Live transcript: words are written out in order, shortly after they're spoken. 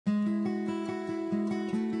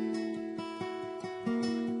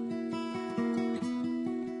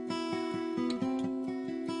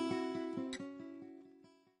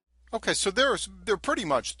Okay, so there are pretty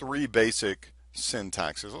much three basic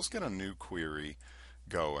syntaxes. Let's get a new query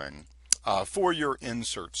going for your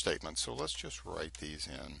insert statement. So let's just write these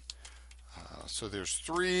in. So there's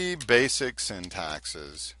three basic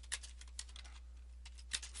syntaxes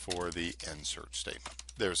for the insert statement.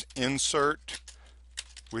 There's insert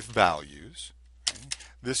with values. Okay.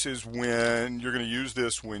 This is when you're going to use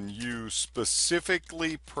this when you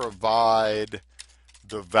specifically provide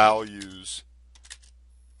the values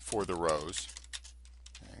for the rows.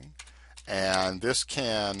 Okay. And this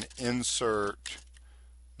can insert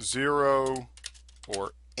 0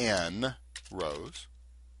 or n rows.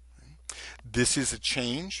 Okay. This is a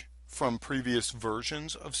change from previous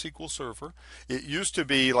versions of SQL Server. It used to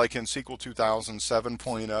be like in SQL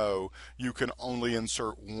 2007.0, you can only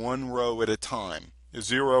insert one row at a time,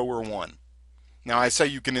 0 or 1. Now I say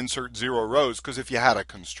you can insert 0 rows because if you had a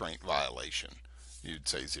constraint violation, you'd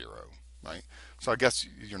say 0, right? So I guess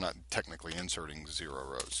you're not technically inserting 0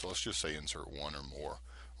 rows. So let's just say insert 1 or more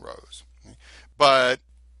rows. But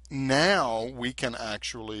now we can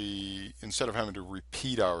actually, instead of having to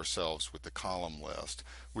repeat ourselves with the column list,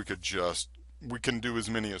 we can do as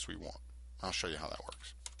many as we want. I'll show you how that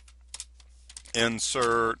works.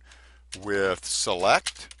 Insert with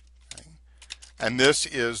select. Okay. And this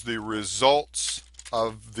is the results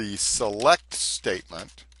of the select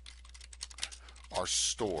statement are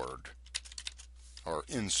stored or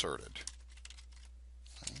inserted.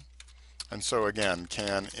 Okay. And so again,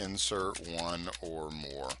 can insert one or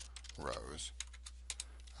more rows.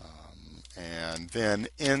 And then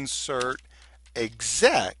insert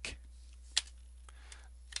exec,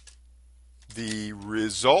 the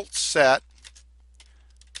result set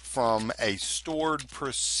from a stored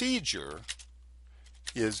procedure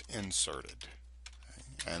is inserted.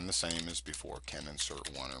 Okay. And the same as before, can insert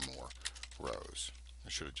one or more rows. I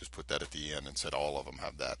should have just put that at the end and said all of them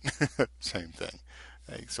have that. Same thing.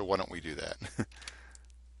 Okay, so why don't we do that?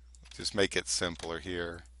 Just make it simpler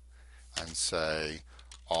here and say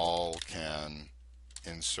all can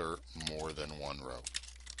insert more than one row.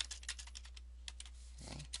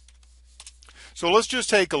 So let's just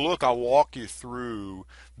take a look. I'll walk you through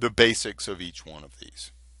the basics of each one of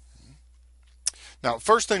these. Now,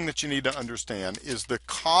 first thing that you need to understand is the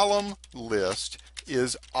column list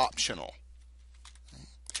is optional.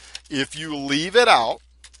 If you leave it out,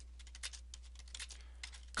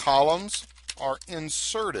 columns are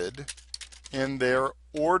inserted in their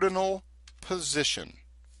ordinal position.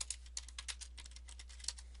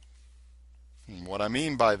 And what I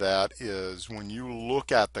mean by that is when you look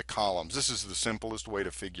at the columns, this is the simplest way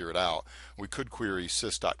to figure it out. We could query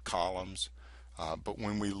sys.columns, but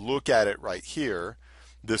when we look at it right here,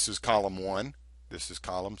 this is column 1, this is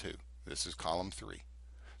column 2, this is column 3.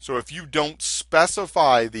 So if you don't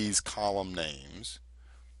specify these column names,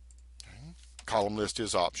 okay, column list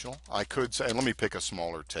is optional. I could say, and let me pick a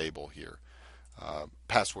smaller table here,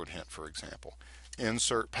 password hint for example.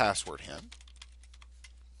 Insert password hint.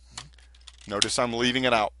 Notice I'm leaving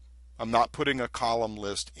it out. I'm not putting a column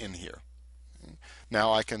list in here. Okay.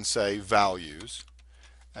 Now I can say values,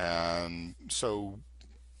 and so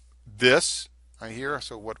this right here,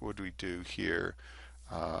 so what would we do here?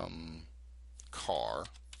 Car.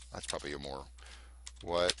 That's probably a more,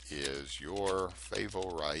 what is your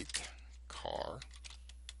favorite car?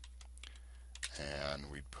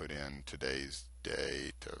 And we'd put in today's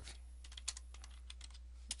date of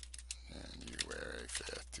January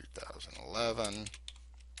 5th, 2011.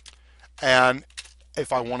 And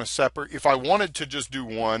if I want to separate, if I wanted to just do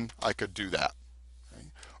one, I could do that. Okay.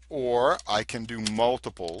 Or I can do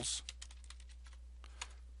multiples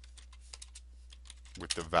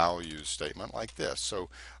with the values statement like this. So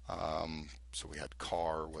so we had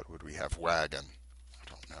car, what would we have? Wagon. I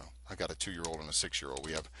don't know. I got a 2-year-old and a 6-year-old.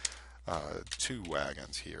 We have 2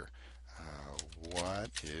 wagons here. What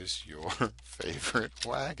is your favorite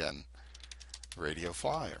wagon? Radio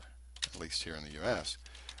Flyer, at least here in the US.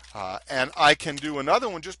 And I can do another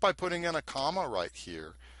one just by putting in a comma right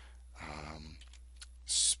here.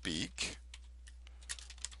 Speak.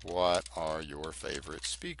 What are your favorite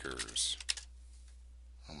speakers?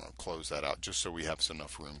 I'm going to close that out just so we have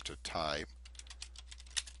enough room to type.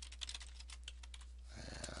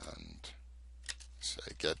 And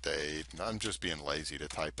say get date. I'm just being lazy to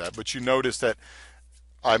type that. But you notice that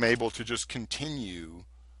I'm able to just continue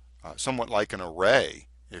somewhat like an array,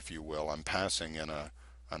 if you will. I'm passing in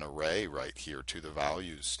an array right here to the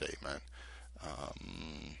values statement.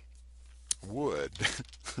 Wood.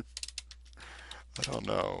 I don't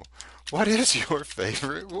know. What is your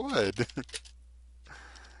favorite wood?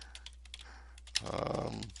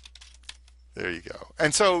 There you go.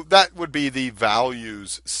 And so that would be the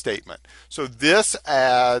values statement. So this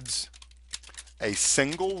adds a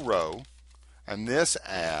single row, and this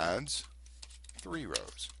adds 3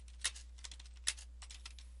 rows.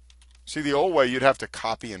 See, the old way you'd have to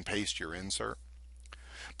copy and paste your insert.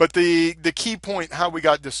 But the key point how we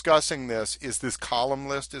got discussing this is this column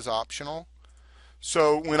list is optional.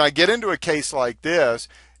 So when I get into a case like this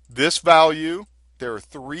value, there are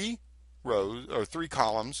 3 rows or 3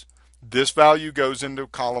 columns. This value goes into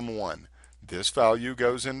column 1. This value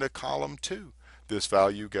goes into column 2. This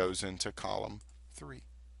value goes into column 3.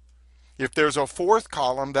 If there's a 4th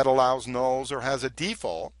column that allows nulls or has a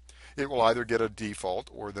default, it will either get a default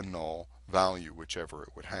or the null value, whichever it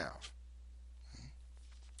would have.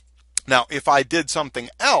 Now, if I did something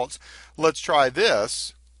else, let's try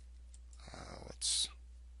this. I'm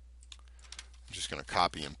just going to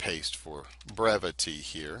copy and paste for brevity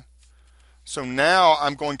here. So now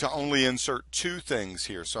I'm going to only insert 2 things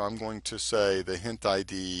here. So I'm going to say the hint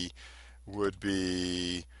ID would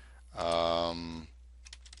be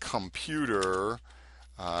computer,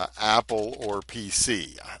 Apple, or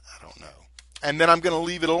PC. I don't know. And then I'm going to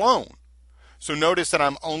leave it alone. So notice that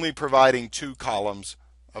I'm only providing 2 columns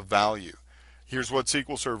of value. Here's what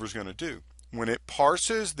SQL Server is going to do. When it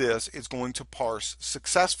parses this, it's going to parse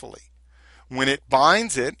successfully. When it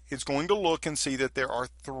binds it, it's going to look and see that there are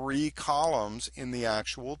 3 columns in the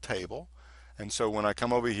actual table. And so when I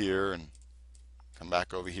come over here and come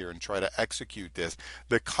back over here and try to execute this,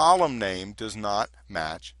 the column name does not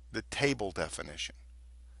match the table definition.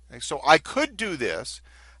 Okay, so I could do this.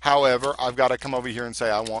 However, I've got to come over here and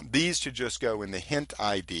say I want these to just go in the hint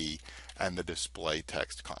ID and the display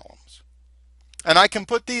text columns. And I can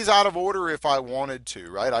put these out of order if I wanted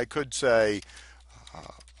to, right? I could say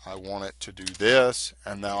I want it to do this,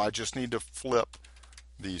 and now I just need to flip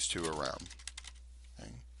these 2 around. Okay.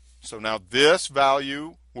 So now this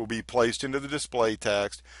value will be placed into the display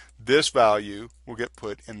text. This value will get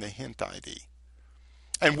put in the hint ID.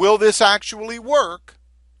 And will this actually work?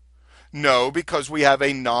 No, because we have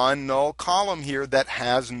a non-null column here that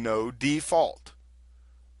has no default.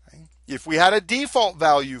 Okay. If we had a default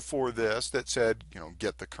value for this that said,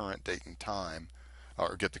 get the current date and time,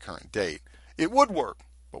 or get the current date, it would work.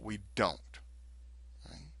 But we don't.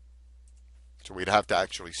 Right? So we'd have to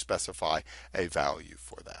actually specify a value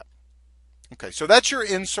for that. Okay, so that's your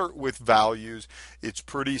insert with values. It's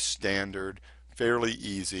pretty standard, fairly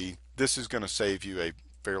easy. This is going to save you a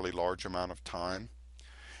fairly large amount of time.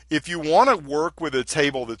 If you want to work with a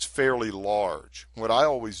table that's fairly large, what I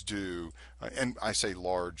always do, and I say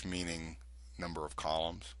large meaning number of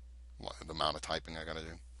columns, the amount of typing I got to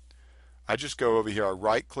do. I just go over here, I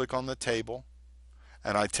right click on the table,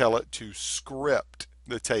 and I tell it to script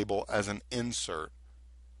the table as an insert,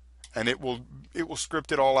 and it will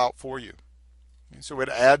script it all out for you. So it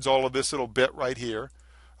adds all of this little bit right here.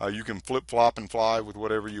 You can flip, flop, and fly with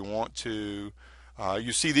whatever you want to.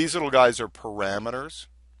 You see these little guys are parameters.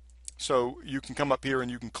 So you can come up here and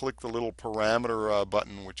you can click the little parameter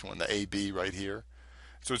button, which one, the AB right here.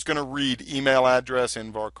 So it's going to read email address,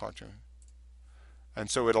 invar, contact. And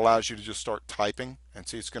so it allows you to just start typing, and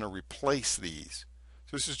see it's going to replace these.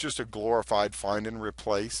 This is just a glorified find and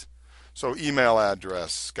replace. So email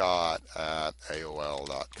address,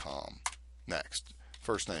 scott@aol.com. Next,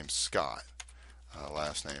 first name Scott,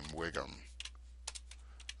 last name Whigham,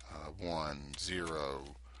 10,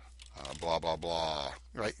 blah, blah, blah.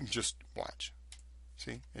 Right? Just watch.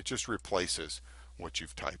 See? It just replaces what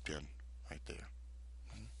you've typed in right there.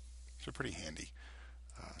 So pretty handy.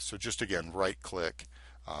 So just again, right click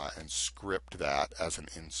and script that as an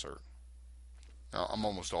insert. Now, I'm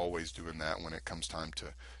almost always doing that when it comes time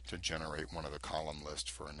to generate one of the column lists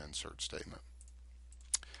for an insert statement.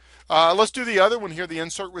 Let's do the other one here, the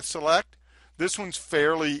insert with select. This one's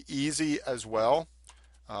fairly easy as well.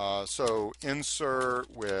 So insert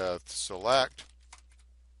with select.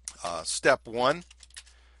 Step 1,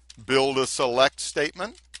 build a select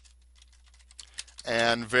statement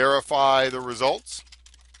and verify the results.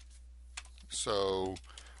 So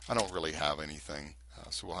I don't really have anything.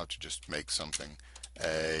 So we'll have to just make something.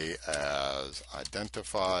 A as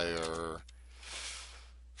identifier.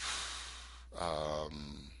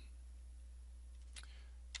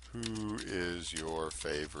 Who is your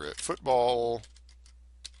favorite football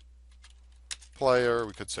player?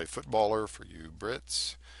 We could say footballer for you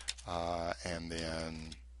Brits. And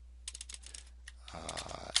then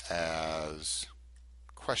as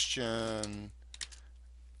question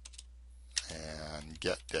and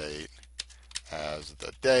get date as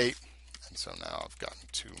the date. And so now I've gotten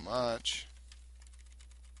too much.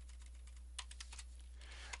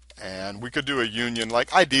 And we could do a union.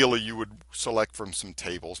 Like ideally you would select from some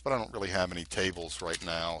tables, but I don't really have any tables right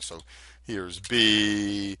now. So here's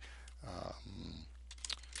B.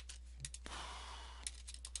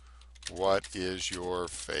 What is your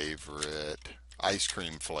favorite ice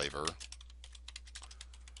cream flavor?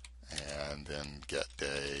 And then get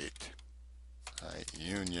date. Right,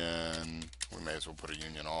 union. We may as well put a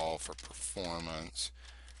union all for performance.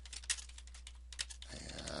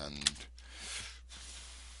 And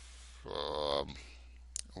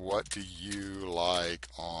what do you like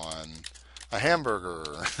on a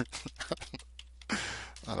hamburger?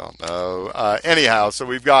 I don't know. Anyhow, so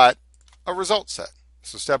we've got a result set.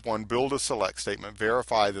 So step one, build a select statement,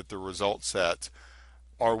 verify that the result sets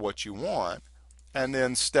are what you want. And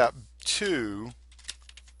then step two,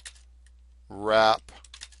 wrap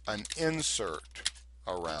an insert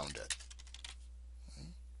around it.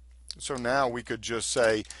 So now we could just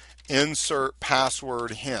say insert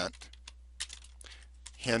password hint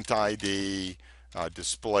ID,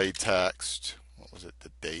 display text, what was it,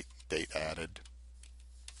 the date added.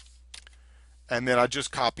 And then I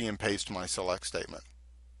just copy and paste my select statement.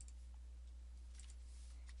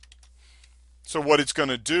 So what it's going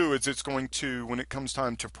to do is it's going to, when it comes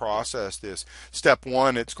time to process this, step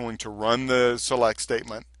one, it's going to run the select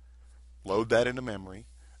statement, load that into memory,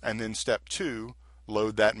 and then step two,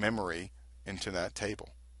 load that memory into that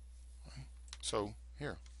table. So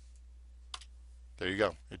here, there you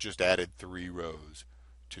go. It just added 3 rows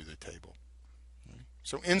to the table.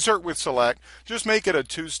 So insert with select, just make it a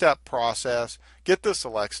 2-step process. Get the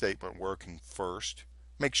select statement working first.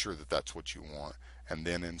 Make sure that that's what you want, and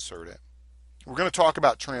then insert it. We're going to talk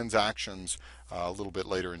about transactions a little bit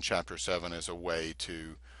later in Chapter 7 as a way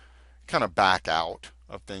to kind of back out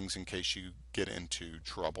of things in case you get into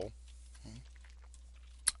trouble.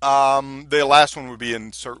 The last one would be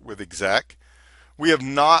insert with exec. We have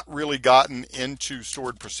not really gotten into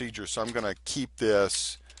stored procedures, so I'm going to keep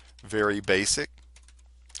this very basic.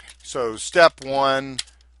 So step one,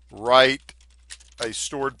 write a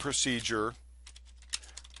stored procedure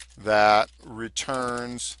that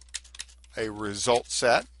returns a result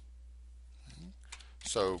set.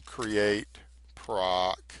 So create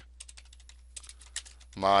proc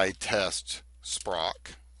my test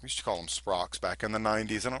sproc. We used to call them sprocs back in the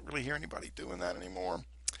 90s. I don't really hear anybody doing that anymore.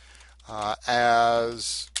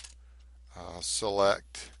 As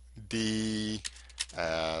select D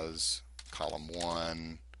as column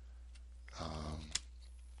 1.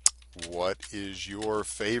 What is your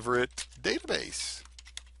favorite database?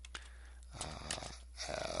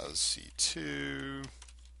 As C2,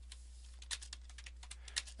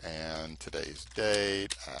 and today's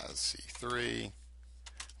date as C3.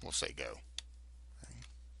 We'll say go.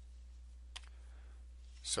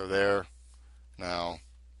 So there. Now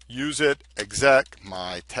use it, exec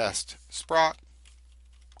my test sproc.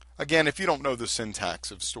 Again, if you don't know the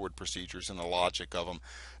syntax of stored procedures and the logic of them,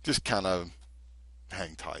 just kind of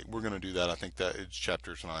hang tight. We're going to do that. I think that it's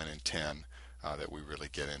chapters 9 and 10 that we really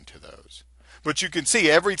get into those. But you can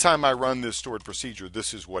see every time I run this stored procedure,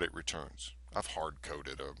 this is what it returns. I've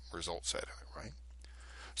hard-coded a result set, right?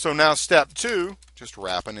 So now step 2, just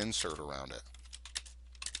wrap an insert around it.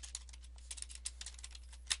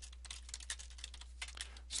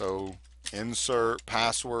 So insert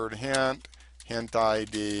password hint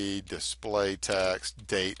ID, display text,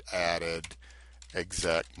 date added,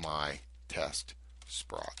 exec my test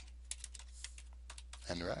sproc.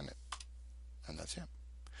 And run it. And that's it.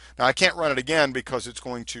 Now I can't run it again because it's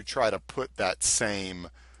going to try to put that same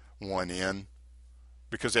one in,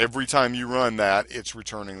 because every time you run that, it's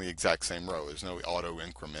returning the exact same row. There's no auto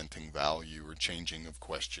incrementing value or changing of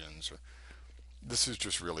questions. This is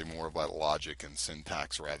just really more about logic and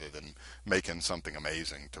syntax rather than making something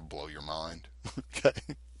amazing to blow your mind. Okay.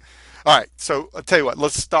 All right. So I'll tell you what,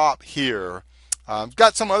 let's stop here.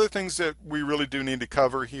 Got some other things that we really do need to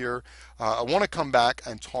cover here. I want to come back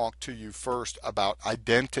and talk to you first about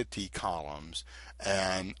identity columns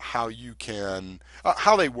and how you can,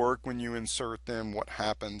 how they work when you insert them, what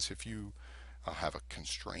happens if you have a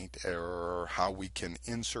constraint error, how we can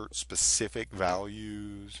insert specific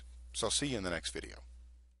values. So I'll see you in the next video.